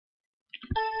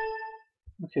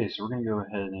Okay, so we're going to go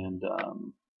ahead and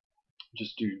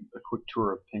just do a quick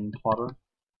tour of Ping Plotter.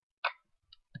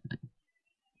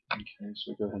 Okay,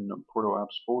 so we go ahead and import our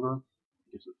apps folder,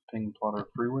 gives it Ping Plotter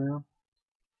freeware.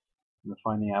 I'm going to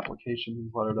find the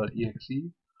application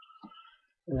pingplotter.exe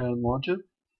and launch it.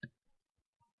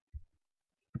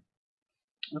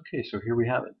 Okay, so here we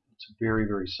have it. It's very,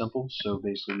 very simple. So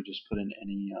basically, we just put in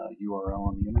any URL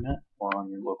on the internet or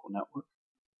on your local network.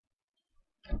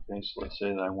 Okay, so let's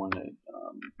say that I want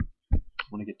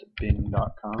to get to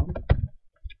bing.com,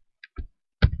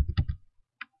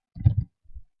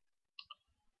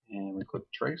 and we click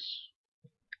trace.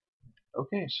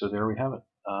 Okay, so there we have it.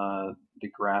 The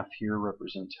graph here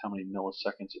represents how many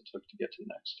milliseconds it took to get to the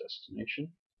next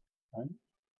destination. Right?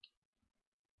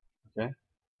 Okay,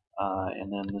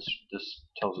 and then this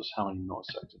tells us how many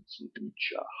milliseconds in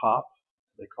each hop,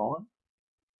 they call it.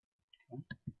 Okay.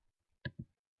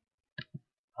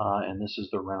 And this is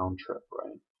the round trip,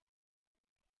 right?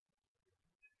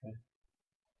 Okay.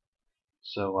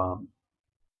 So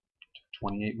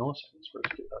 28 milliseconds for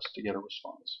us to get a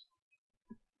response.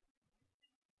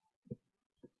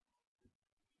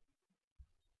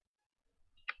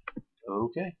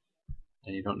 Okay,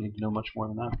 and you don't need to know much more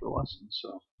than that for the lesson.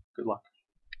 So